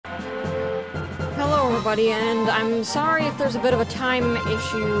everybody, and I'm sorry if there's a bit of a time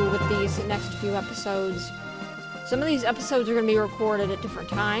issue with these next few episodes. Some of these episodes are going to be recorded at different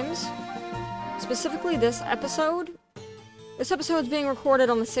times. Specifically this episode. This episode is being recorded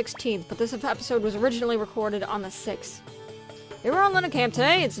on the 16th, but this episode was originally recorded on the 6th. They were on Luna Camp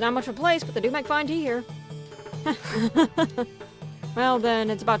today. It's not much of a place, but they do make fine tea here. Well then,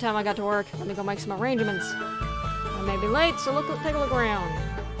 it's about time I got to work. Let me go make some arrangements. I may be late, so take a look around.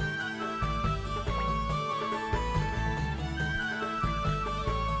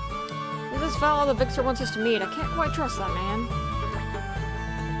 There's this fellow that Victor wants us to meet. I can't quite trust that man.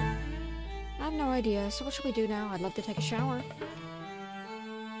 I have no idea, so what should we do now? I'd love to take a shower.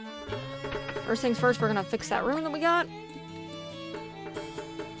 First things first, we're gonna fix that room that we got.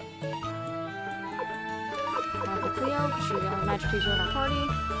 Cleo, because she's the only magic user in our party.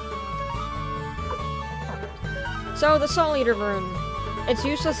 So, the Soul Eater rune. It's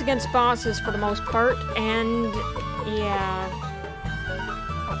useless against bosses for the most part, and yeah.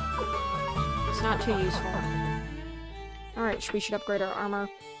 It's not too useful. Alright, we should upgrade our armor.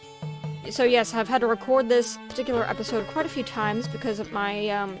 So yes, I've had to record this particular episode quite a few times because of my,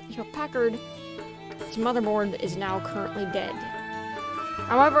 Packard's motherboard is now currently dead.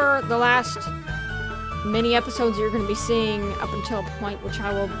 However, the last many episodes you're going to be seeing up until a point which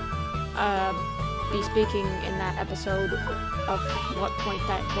I will be speaking in that episode of what point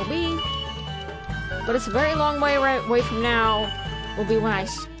that will be. But it's a very long way away from now will be when I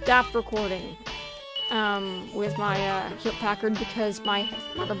stop recording with my Hewlett Packard because my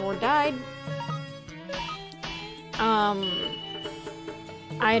motherboard died. I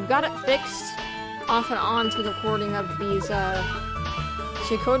had got it fixed off and on through the recording of these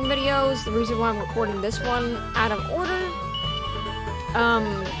Suikoden videos. The reason why I'm recording this one out of order,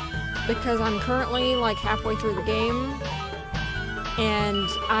 because I'm currently like halfway through the game, and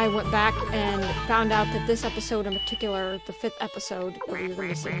I went back and found out that this episode in particular, the 5th episode that we're going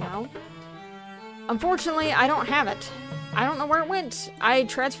to see now, unfortunately I don't have it. I don't know where it went. I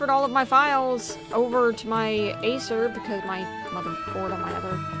transferred all of my files over to my Acer because my motherboard on my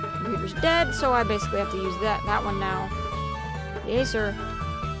other computer's dead, so I basically have to use that one now. The Acer.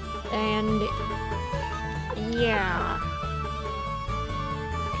 And yeah.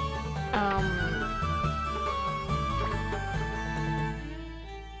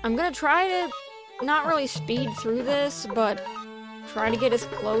 I'm gonna try to not really speed through this, but try to get as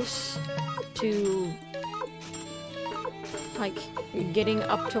close to like getting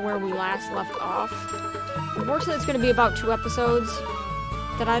up to where we last left off. Unfortunately, it's gonna be about 2 episodes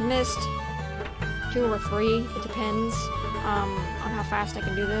that I'd missed. 2 or 3, it depends. On how fast I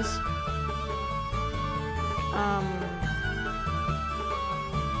can do this.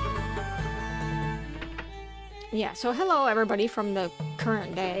 Yeah, so hello everybody from the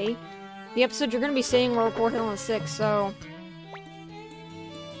current day. The episode you're going to be seeing will record on the 6th, so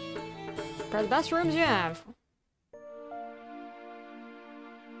probably the best rooms you have.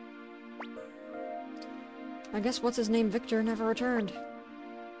 I guess what's-his-name Victor never returned.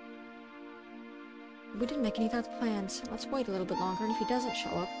 We didn't make any of those plans. Let's wait a little bit longer, and if he doesn't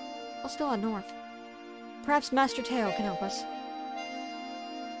show up, I'll still head north. Perhaps Master Teo can help us.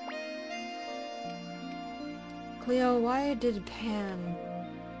 Cleo, why did Pan...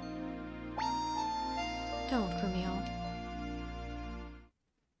 Don't, Grumio.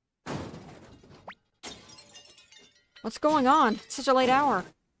 What's going on? It's such a late hour.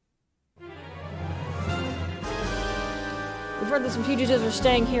 We've heard that some fugitives are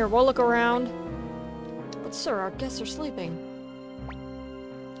staying here. We'll look around. But sir, our guests are sleeping.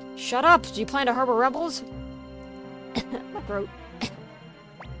 Shut up! Do you plan to harbor rebels? My throat.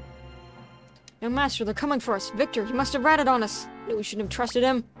 Young master, they're coming for us. Victor, he must have ratted on us. Knew we shouldn't have trusted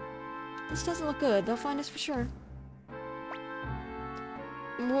him. This doesn't look good. They'll find us for sure.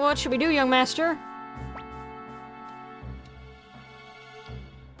 What should we do, young master?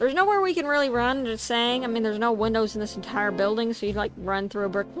 There's nowhere we can really run, just saying. I mean, there's no windows in this entire building, so you'd, like, run through a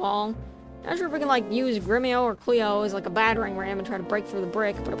brick wall. Not sure if we can, like, use Grumio or Cleo as, like, a battering ram and try to break through the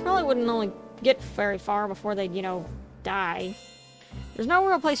brick, but it probably wouldn't only get very far before they'd, you know, die. There's no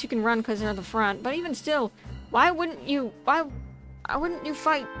real place you can run because they're at the front, but even still, why wouldn't you fight? I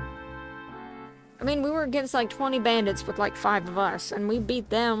mean, we were against, like, 20 bandits with, like, 5 of us, and we beat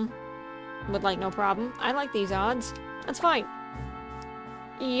them with, like, no problem. I like these odds. Let's fight.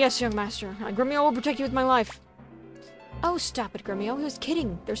 Yes, young master. Grumio will protect you with my life. Oh, stop it, Grumio. He was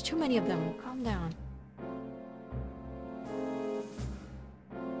kidding. There's too many of them. Calm down.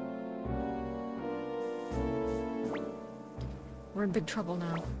 We're in big trouble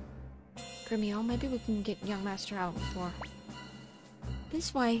now. Grumio, maybe we can get young master out before.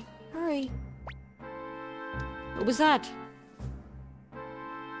 This way. Hurry. What was that?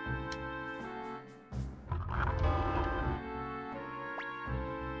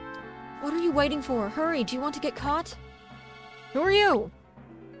 What are you waiting for? Hurry, do you want to get caught? Who are you?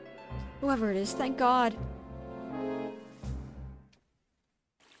 Whoever it is, thank God.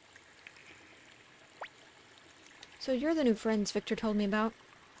 So you're the new friends Victor told me about.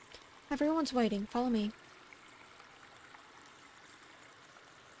 Everyone's waiting. Follow me.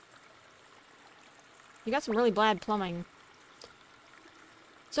 You got some really bad plumbing.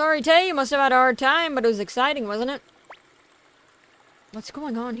 Sorry, Tay, you must have had a hard time, but it was exciting, wasn't it? What's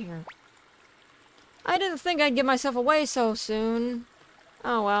going on here? I didn't think I'd give myself away so soon.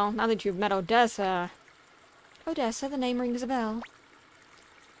 Oh well, now that you've met Odessa... Odessa, the name rings a bell.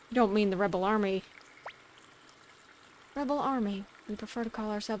 You don't mean the Rebel Army. Rebel Army. We prefer to call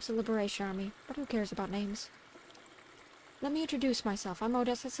ourselves the Liberation Army, but who cares about names? Let me introduce myself. I'm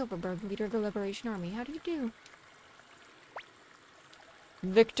Odessa Silverberg, leader of the Liberation Army. How do you do?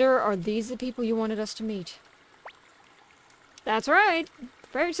 Victor, are these the people you wanted us to meet? That's right.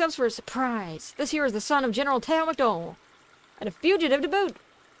 Prepare yourselves for a surprise. This here is the son of General Tao McDowell, and a fugitive to boot.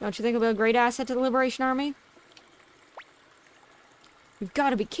 Don't you think he'll be a great asset to the Liberation Army? You've got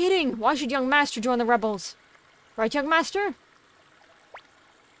to be kidding. Why should young Master join the rebels? Right, young Master?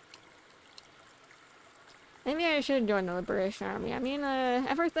 Maybe I should join the Liberation Army. I mean,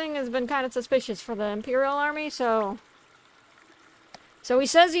 everything has been kind of suspicious for the Imperial Army, so... So he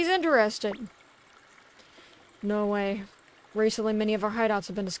says he's interested. No way. Recently, many of our hideouts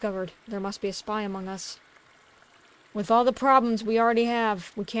have been discovered. There must be a spy among us. With all the problems we already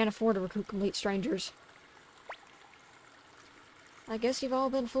have, we can't afford to recruit complete strangers. I guess you've all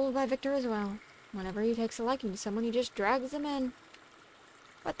been fooled by Victor as well. Whenever he takes a liking to someone, he just drags them in.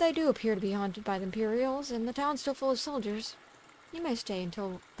 But they do appear to be haunted by the Imperials, and the town's still full of soldiers. You may stay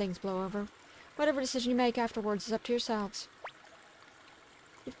until things blow over. Whatever decision you make afterwards is up to yourselves.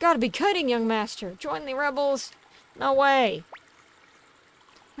 You've got to be kidding, young Master! Join the rebels? No way!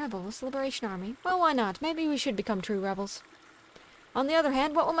 Rebels? Liberation Army? Well, why not? Maybe we should become true rebels. On the other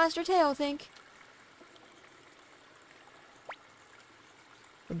hand, what will Master Teo think?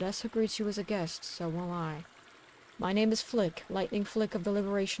 Odessa greets you as a guest, so will I. My name is Flick, Lightning Flick of the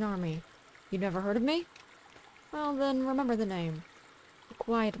Liberation Army. You never heard of me? Well, then remember the name. The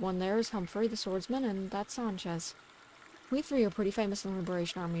quiet one there is Humphrey the swordsman, and that's Sanchez. We three are pretty famous in the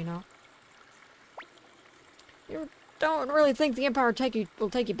Liberation Army, you know. You don't really think the Empire will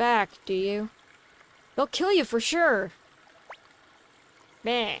take you back, do you? They'll kill you for sure.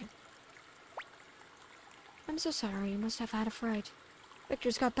 Meh. I'm so sorry. You must have had a fright.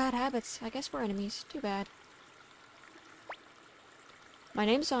 Victor's got bad habits. I guess we're enemies. Too bad. My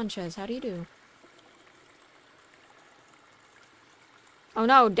name's Sanchez. How do you do? Oh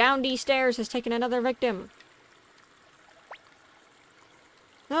no, down these stairs has taken another victim.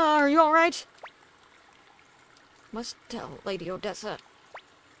 Are you alright? Must tell Lady Odessa.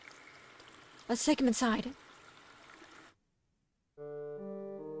 Let's take him inside.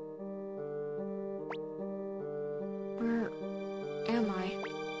 Where am I?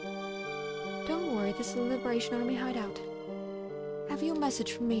 Don't worry, this is the Liberation Army hideout. Have you a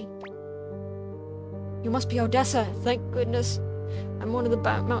message from me? You must be Odessa, thank goodness. I'm one of the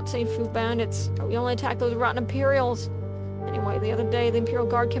Mount St. Fu bandits. We only attacked those rotten Imperials. Anyway, the other day, the Imperial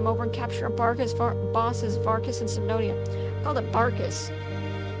Guard came over and captured our bosses, Varkas and Synodia. I called it Barkus.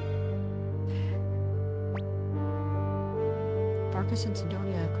 Varkas and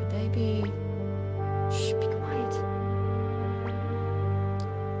Synodia, could they be... Shh, be quiet.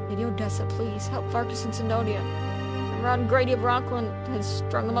 Lady Odessa, please, help Varkas and Synodia. Ron Grady of Rockland has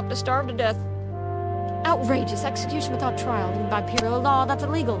strung them up to starve to death. Outrageous! Execution without trial. Even by Imperial law, that's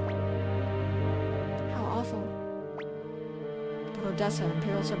illegal. How awful. But Odessa,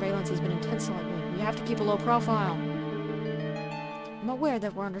 Imperial surveillance has been intense lately. We have to keep a low profile. I'm aware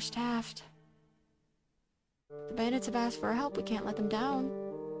that we're understaffed. The bandits have asked for our help. We can't let them down.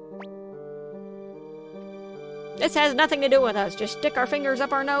 This has nothing to do with us. Just stick our fingers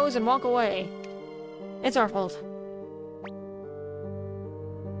up our nose and walk away. It's our fault.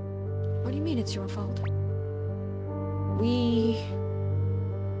 What do you mean it's your fault?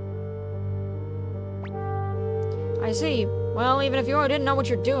 I see. Well, even if you didn't know what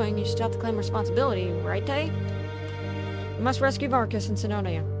you're doing, you still have to claim responsibility, right, Tay? You must rescue Varkas and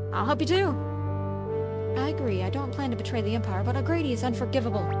Synodia. I'll help you too. I agree. I don't plan to betray the Empire, but O'Grady is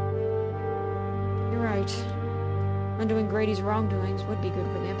unforgivable. You're right. Undoing Grady's wrongdoings would be good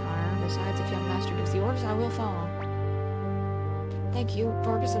for the Empire. Besides, if young Master gives the orders, I will follow. Thank you.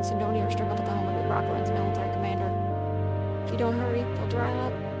 Varkas and Synodia are strung up at the home of the Rockland's military commander. If you don't hurry, they'll dry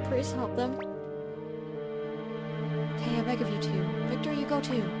up. Please help them. beg of you too. Victor, you go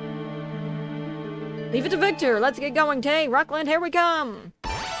too. Leave it to Victor. Let's get going, Tay. Rockland, here we come.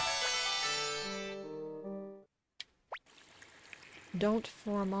 Don't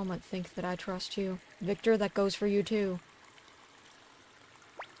for a moment think that I trust you. Victor, that goes for you too.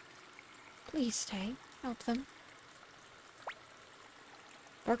 Please stay. Help them.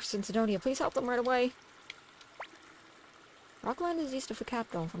 Darkus and Sidonia, please help them right away. Rockland is east of the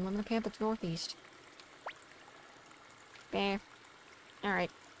capital. From Lemon Camp, it's northeast. Eh. Alright.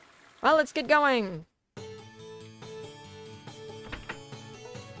 Well, let's get going!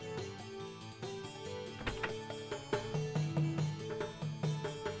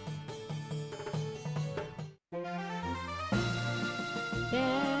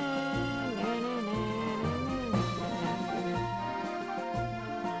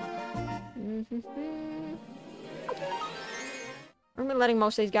 I'm gonna be letting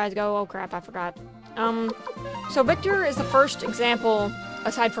most of these guys go. Oh crap, I forgot. So Victor is the first example,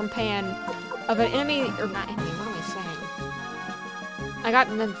 aside from Pan, of an enemy, or not enemy, what am I saying? I got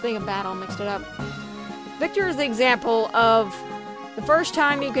the thing of battle mixed it up. Victor is the example of the first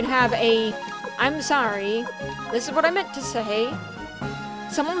time you can have a, I'm sorry, this is what I meant to say,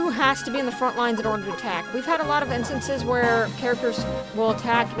 someone who has to be in the front lines in order to attack. We've had a lot of instances where characters will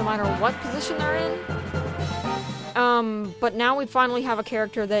attack no matter what position they're in. But now we finally have a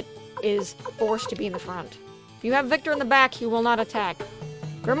character that is forced to be in the front. If you have Victor in the back, he will not attack.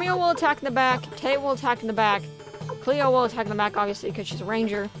 Grumio will attack in the back, Tay will attack in the back, Cleo will attack in the back, obviously, because she's a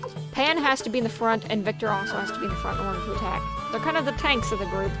ranger. Pan has to be in the front, and Victor also has to be in the front in order to attack. They're kind of the tanks of the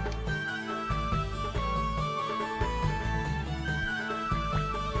group.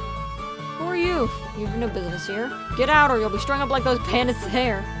 Who are you? You have no business here. Get out or you'll be strung up like those bandits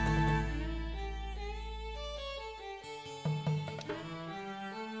there.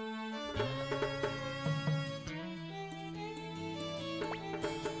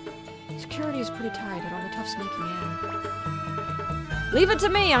 Security is pretty tight, and all the tough sneaking in. Leave it to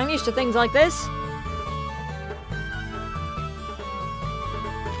me! I'm used to things like this!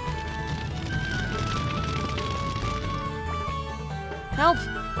 Help!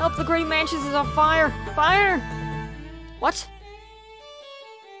 Help! The Great Mansions is on fire! Fire! What?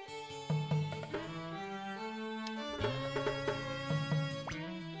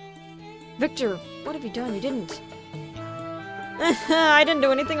 Victor, what have you done? You didn't. I didn't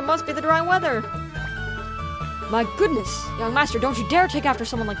do anything. It must be the dry weather. My goodness. Young master, don't you dare take after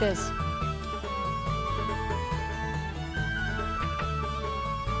someone like this.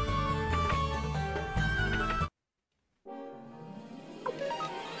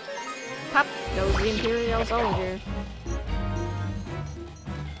 Pop goes the Imperial Soldier.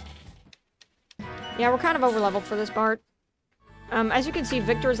 Yeah, we're kind of over-leveled for this part. As you can see,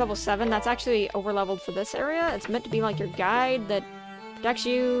 Victor is level 7. That's actually over-leveled for this area. It's meant to be like your guide that protects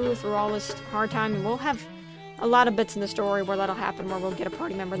you through all this hard time. And we'll have a lot of bits in the story where that'll happen, where we'll get a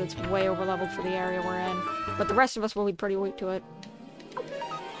party member that's way over-leveled for the area we're in. But the rest of us will be pretty weak to it.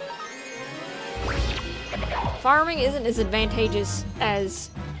 Farming isn't as advantageous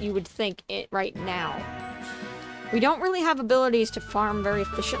as you would think it right now. We don't really have abilities to farm very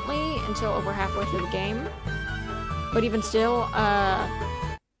efficiently until over halfway through the game. But even still, as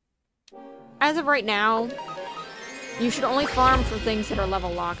of right now, you should only farm for things that are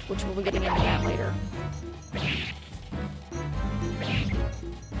level locked, which we'll be getting into that later.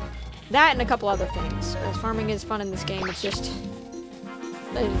 That and a couple other things, because farming is fun in this game, it's just,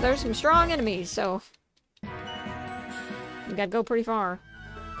 there's some strong enemies, so you gotta go pretty far.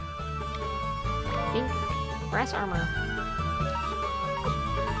 Pink brass armor.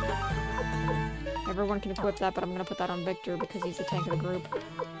 Everyone can equip that, but I'm gonna put that on Victor because he's the tank of the group.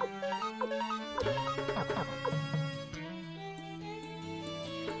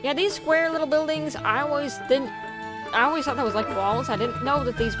 Yeah, these square little buildings, I always thought that was like walls. I didn't know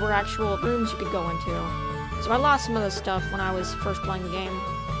that these were actual rooms you could go into. So I lost some of this stuff when I was first playing the game.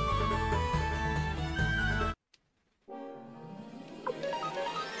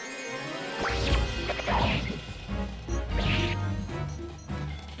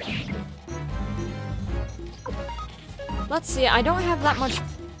 Let's see, I don't have that much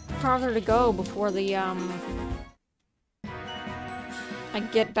farther to go before the, I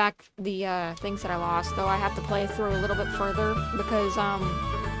get back the, things that I lost, though I have to play through a little bit further, because,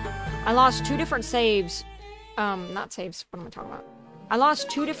 I lost 2 different saves, not saves, what am I talking about? I lost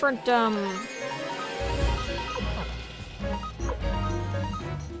 2 different,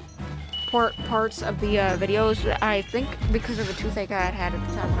 parts of the, videos that I think, because of the toothache I had at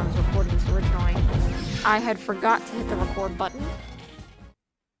the time when I was recording this originally, I had forgot to hit the record button.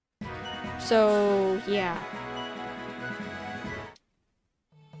 So, yeah.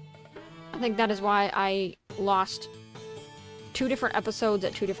 think that is why I lost 2 different episodes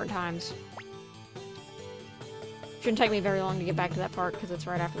at 2 different times. Shouldn't take me very long to get back to that part, because it's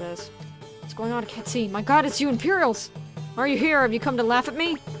right after this. What's going on? I can't see. My god, it's you Imperials! Are you here? Have you come to laugh at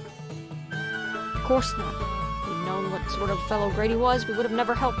me? Of course not. If we'd known what sort of fellow Grady was, we would have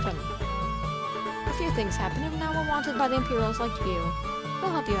never helped him. A few things happened, and now we're wanted by the Imperials like you.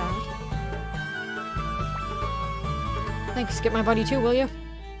 We'll help you out. Thanks. Get my buddy too, will you?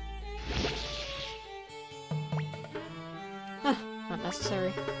 Huh, not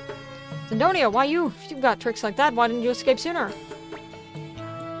necessary. Zendonia, why you? If you've got tricks like that, why didn't you escape sooner?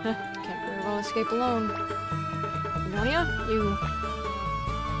 Huh, can't very well escape alone. Zendonia, you...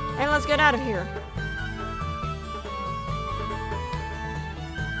 Hey, let's get out of here.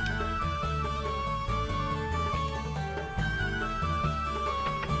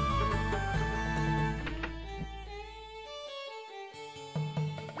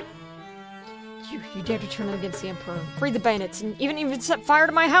 You dare to turn against the Emperor. Free the bandits, and even if you set fire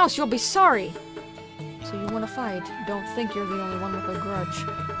to my house, you'll be sorry! So you want to fight? Don't think you're the only one with a grudge.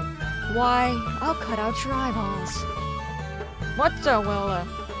 Why, I'll cut out your eyeballs. What? Well,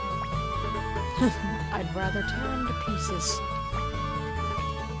 I'd rather tear him to pieces.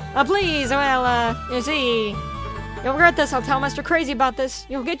 Please, well, you see... You'll regret this, I'll tell Mr. Crazy about this.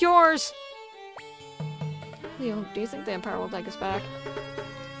 You'll get yours! Leo, do you think the Empire will take us back?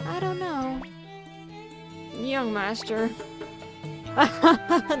 I don't know. Young master.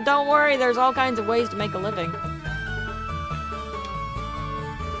 Don't worry, there's all kinds of ways to make a living.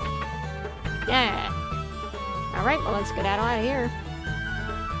 Yeah. Alright, well, let's get out of here.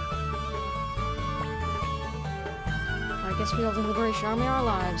 I guess we owe the Liberation Army our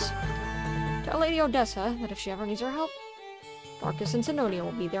lives. Tell Lady Odessa that if she ever needs our help, Marcus and Zendonia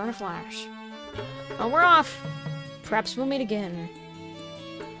will be there in a flash. Well, we're off. Perhaps we'll meet again.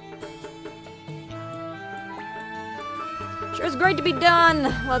 Sure is great to be done.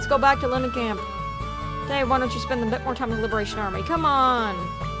 Let's go back to London Camp. Hey, why don't you spend a bit more time with the Liberation Army? Come on!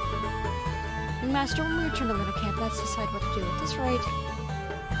 Master, when we return to London Camp, let's decide what to do at this rate.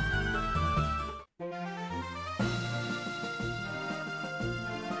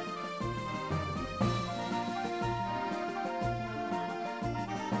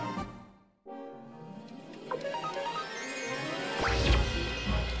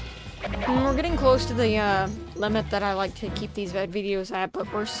 We're getting close to the limit that I like to keep these videos at,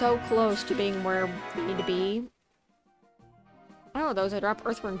 but we're so close to being where we need to be. Oh, those are drop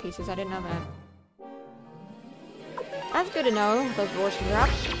earthworm pieces. I didn't know that. That's good to know. Those doors can drop.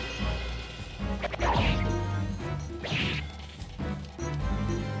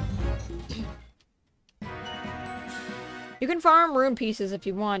 You can farm rune pieces if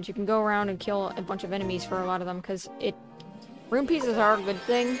you want. You can go around and kill a bunch of enemies for a lot of them, because rune pieces are a good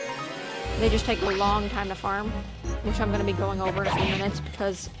thing. They just take a long time to farm, which I'm going to be going over in a few minutes,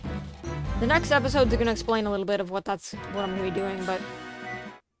 because the next episodes are going to explain a little bit of what I'm going to be doing, but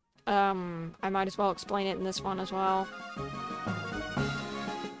I might as well explain it in this one as well.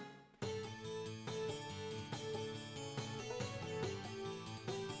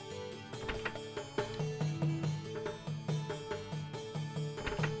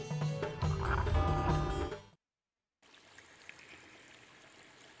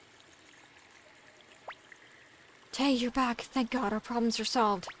 Tay, you're back. Thank God, our problems are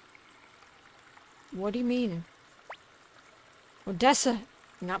solved. What do you mean? Odessa,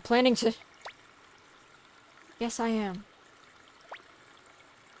 you're not planning to... Yes, I am.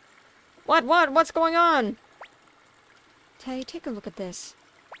 What's going on? Tay, take a look at this.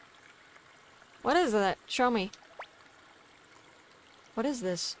 What is that? Show me. What is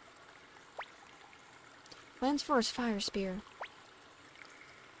this? Plans for his fire spear.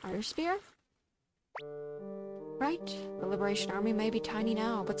 Fire spear? Right. The Liberation Army may be tiny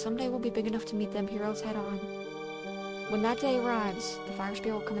now, but someday we'll be big enough to meet the Imperials head-on. When that day arrives, the fire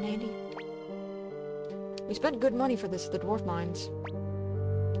spear will come in handy. We spent good money for this at the dwarf mines.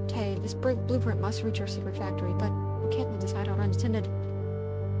 Tay, this blueprint must reach our secret factory, but we can't leave this hideout unattended.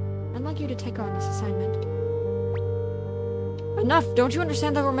 I'd like you to take on this assignment. Enough! Don't you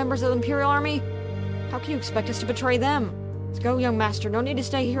understand that we're members of the Imperial Army? How can you expect us to betray them? Let's go, young master. No need to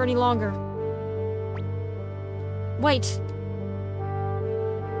stay here any longer. Wait!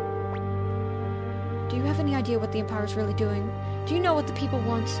 Do you have any idea what the Empire's really doing? Do you know what the people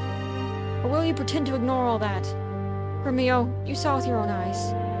want? Or will you pretend to ignore all that? Romeo, you saw with your own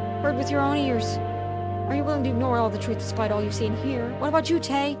eyes. Heard with your own ears. Are you willing to ignore all the truth despite all you see and hear? What about you,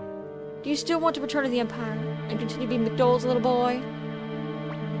 Tay? Do you still want to return to the Empire and continue being McDowell's little boy?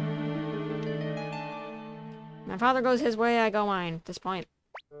 My father goes his way, I go mine, at this point.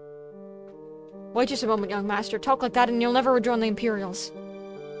 Wait just a moment, young master. Talk like that and you'll never rejoin the Imperials.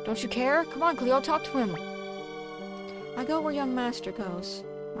 Don't you care? Come on, Cleo, talk to him. I go where young master goes.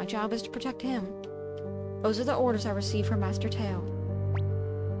 My job is to protect him. Those are the orders I received from Master Teo.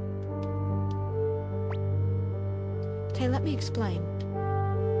 Tay, let me explain.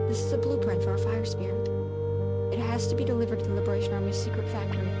 This is a blueprint for a fire spear. It has to be delivered to the Liberation Army's secret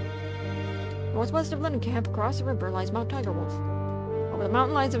factory. Northwest of Linden Camp, across the river, lies Mount Tigerwolf. Over the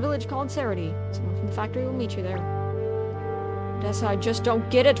mountain lies a village called Sarity. Someone from the factory will meet you there. Odessa, I just don't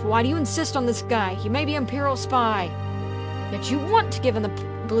get it. Why do you insist on this guy? He may be an Imperial spy. Yet you want to give him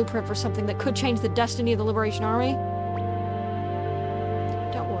the blueprint for something that could change the destiny of the Liberation Army?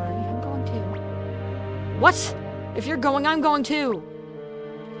 Don't worry, I'm going too. What? If you're going, I'm going too.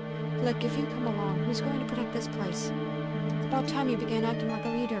 Look, if you come along, who's going to protect this place? It's about time you began acting like a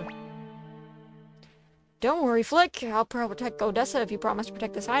leader. Don't worry, Flick. I'll protect Odessa if you promise to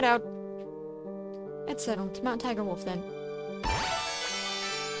protect this hideout. It's settled. To Mount Tigerwolf, then.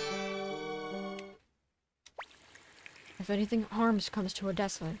 If anything harms comes to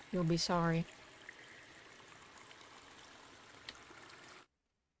Odessa, you'll be sorry.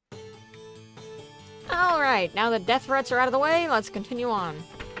 Alright, now that death threats are out of the way, let's continue on.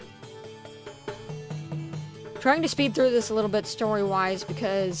 Trying to speed through this a little bit story-wise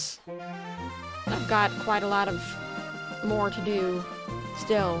because I've got quite a lot of more to do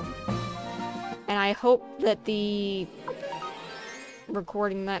still. And I hope that the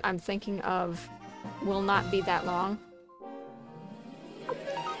recording that I'm thinking of will not be that long.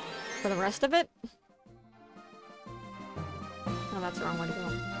 For the rest of it? Oh, that's the wrong way to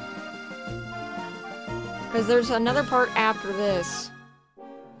go. Because there's another part after this.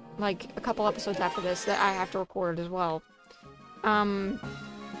 Like, a couple episodes after this that I have to record as well. And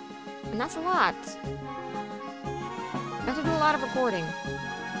that's a lot. I have to do a lot of recording.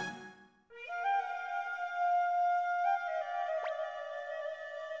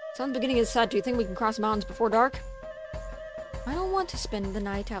 Sun's beginning is set. Do you think we can cross the mountains before dark? I don't want to spend the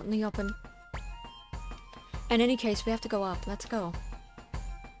night out in the open. In any case, we have to go up. Let's go.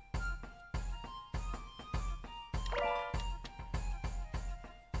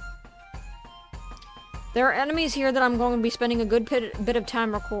 There are enemies here that I'm going to be spending a good bit of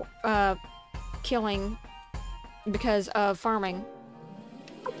time killing because of farming.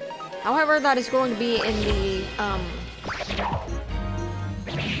 However, that is going to be in the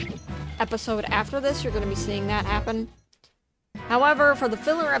episode after this. You're going to be seeing that happen. However, for the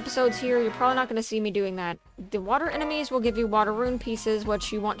filler episodes here, you're probably not going to see me doing that. The water enemies will give you water rune pieces,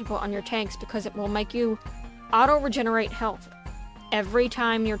 which you want to put on your tanks because it will make you auto-regenerate health every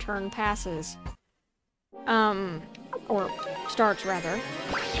time your turn passes. Or starts, rather.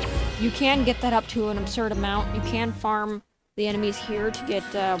 You can get that up to an absurd amount. You can farm the enemies here to get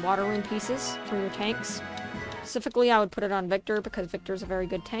water rune pieces for your tanks. Specifically, I would put it on Victor, because Victor's a very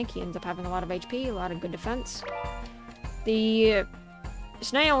good tank. He ends up having a lot of HP, a lot of good defense. The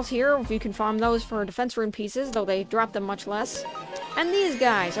snails here, you can farm those for defense rune pieces, though they drop them much less. And these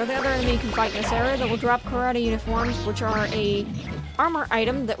guys are the other enemy you can fight in this area that will drop karate uniforms, which are a armor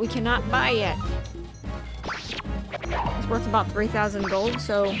item that we cannot buy yet. It's worth about 3,000 gold,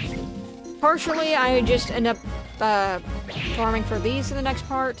 so partially I just end up farming for these in the next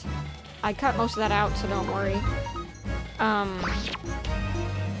part. I cut most of that out, so don't worry.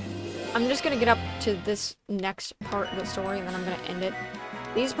 I'm just gonna get up to this next part of the story, and then I'm gonna end it.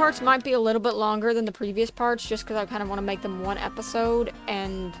 These parts might be a little bit longer than the previous parts, just because I kind of want to make them one episode,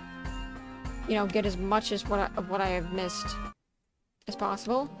 and, you know, get as much as of what I have missed as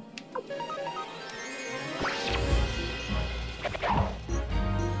possible.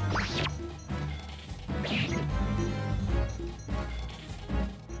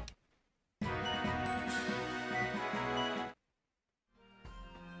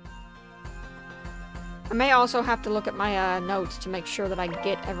 I may also have to look at my notes to make sure that I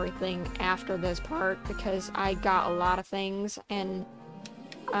get everything after this part, because I got a lot of things, and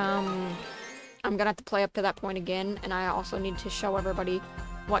I'm gonna have to play up to that point again, and I also need to show everybody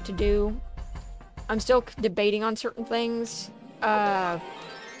what to do. I'm still debating on certain things to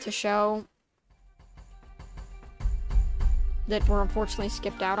show that were unfortunately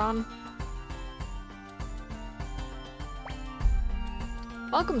skipped out on.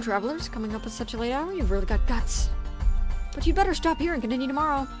 Welcome, travelers. Coming up at such a late hour, you've really got guts. But you'd better stop here and continue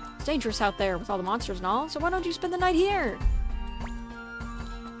tomorrow. It's dangerous out there with all the monsters and all, so why don't you spend the night here?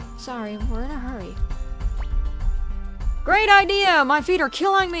 Sorry, we're in a hurry. Great idea! My feet are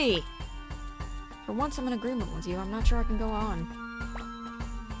killing me! For once I'm in agreement with you, I'm not sure I can go on.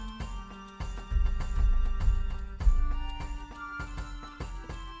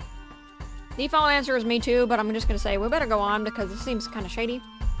 Default answer is me too, but I'm just gonna say we better go on because this seems kind of shady.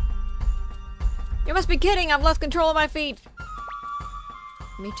 You must be kidding! I've lost control of my feet!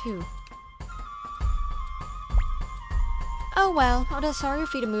 Me too. Oh well, I'll just sorry your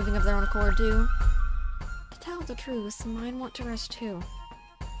feet are moving of their own accord, too. To tell the truth, mine want to rest too.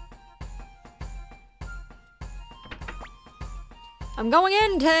 I'm going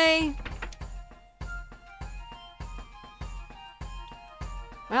in, Tay!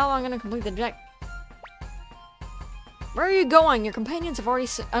 Well, I'm gonna complete the deck. Where are you going? Your companions have already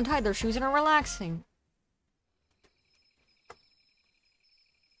untied their shoes and are relaxing.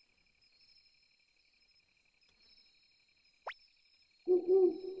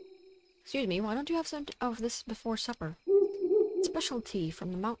 Excuse me, why don't you have some of this before supper? Special tea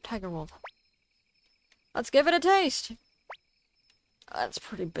from the Mount Tiger Wolf. Let's give it a taste. That's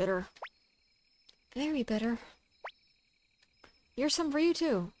pretty bitter. Very bitter. Here's some for you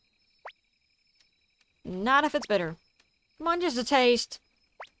too. Not if it's bitter. Come on, just a taste.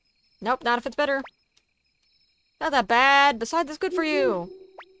 Nope, not if it's bitter. Not that bad. Besides, it's good for you.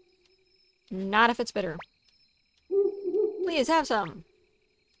 Not if it's bitter. Please have some.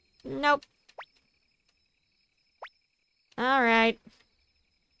 Nope. Alright.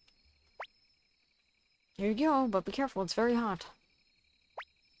 Here you go, but be careful, it's very hot.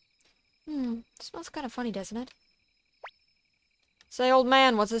 It smells kind of funny, doesn't it? Say, old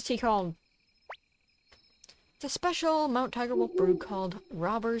man, what's this tea called? It's a special Mount Tiger Wolf brew called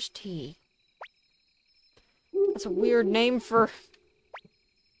Robber's Tea. That's a weird name for...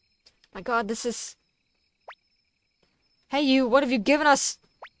 My god, this is... Hey you, what have you given us?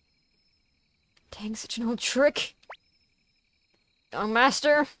 Dang, such an old trick. Young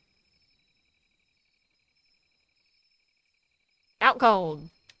master. Out cold.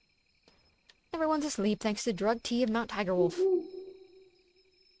 Everyone's asleep thanks to drug tea of Mount Tiger Wolf.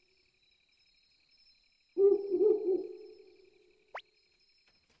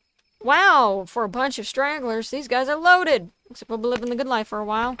 Wow, for a bunch of stragglers, these guys are loaded. Looks like we'll be living the good life for a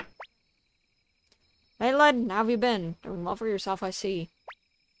while. Hey, Led, how have you been? Doing well for yourself, I see.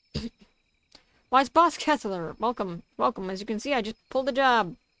 Why, it's Boss Kessler. Welcome, welcome. As you can see, I just pulled a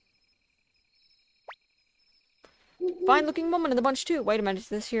job. Fine-looking woman in the bunch, too. Wait a minute,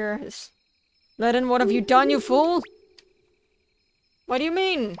 this here is... Ledden, what have you done, you fool? What do you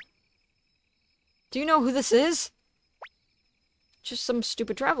mean? Do you know who this is? Just some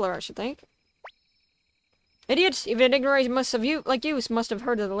stupid traveler, I should think. Idiots! Even an ignoramus of you, like you, must have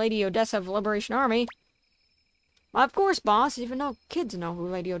heard of the Lady Odessa of the Liberation Army. Well, of course, boss. Even though kids know who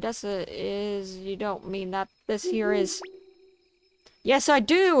Lady Odessa is, you don't mean that this here is... Yes, I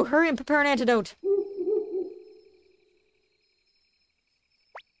do! Hurry and prepare an antidote!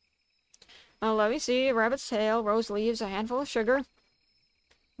 Well, let me see. A rabbit's tail, rose leaves, a handful of sugar.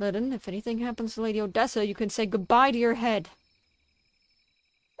 Lidden, if anything happens to Lady Odessa, you can say goodbye to your head.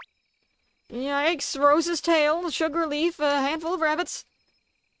 Yikes, rose's tail, sugar leaf, a handful of rabbits.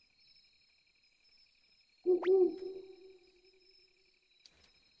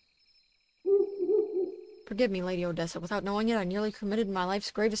 Forgive me, Lady Odessa. Without knowing it, I nearly committed my life's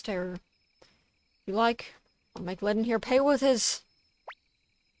gravest error. If you like, I'll make Ledden here pay with his...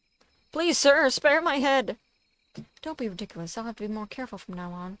 Please, sir, spare my head. Don't be ridiculous. I'll have to be more careful from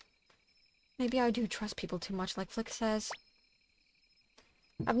now on. Maybe I do trust people too much, like Flick says.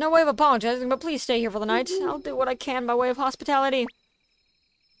 I've no way of apologizing, but please stay here for the night. I'll do what I can by way of hospitality.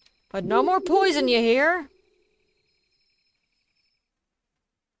 But no more poison, you hear?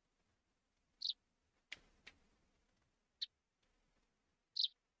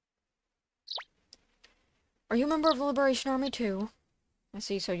 Are you a member of the Liberation Army, too? I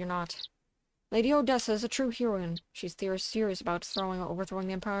see, so you're not. Lady Odessa is a true heroine. She's serious about overthrowing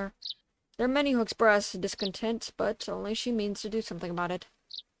the Empire. There are many who express discontent, but only she means to do something about it.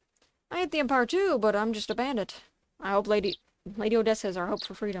 I hate the Empire too, but I'm just a bandit. I hope Lady Odessa is our hope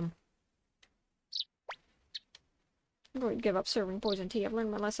for freedom. I'm going to give up serving poison tea. I've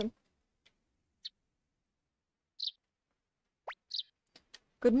learned my lesson.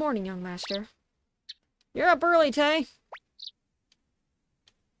 Good morning, young master. You're up early, Tay.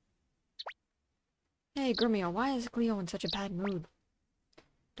 Hey, Grumio, why is Cleo in such a bad mood?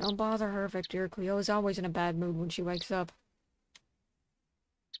 Don't bother her, Victor. Cleo is always in a bad mood when she wakes up.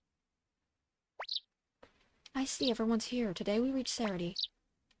 I see, everyone's here. Today we reach Sarity.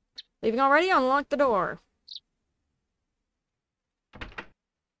 Leaving already? Unlock the door.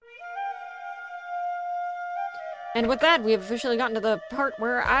 And with that, we have officially gotten to the part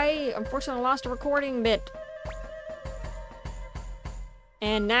where I, unfortunately, lost a recording bit.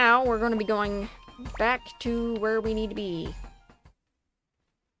 And now, we're going to be going back to where we need to be.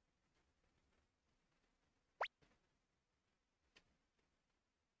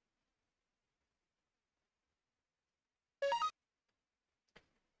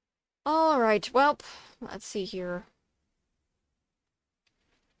 Alright, well, let's see here.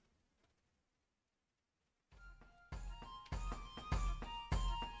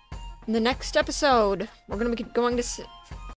 In the next episode, we're gonna be going to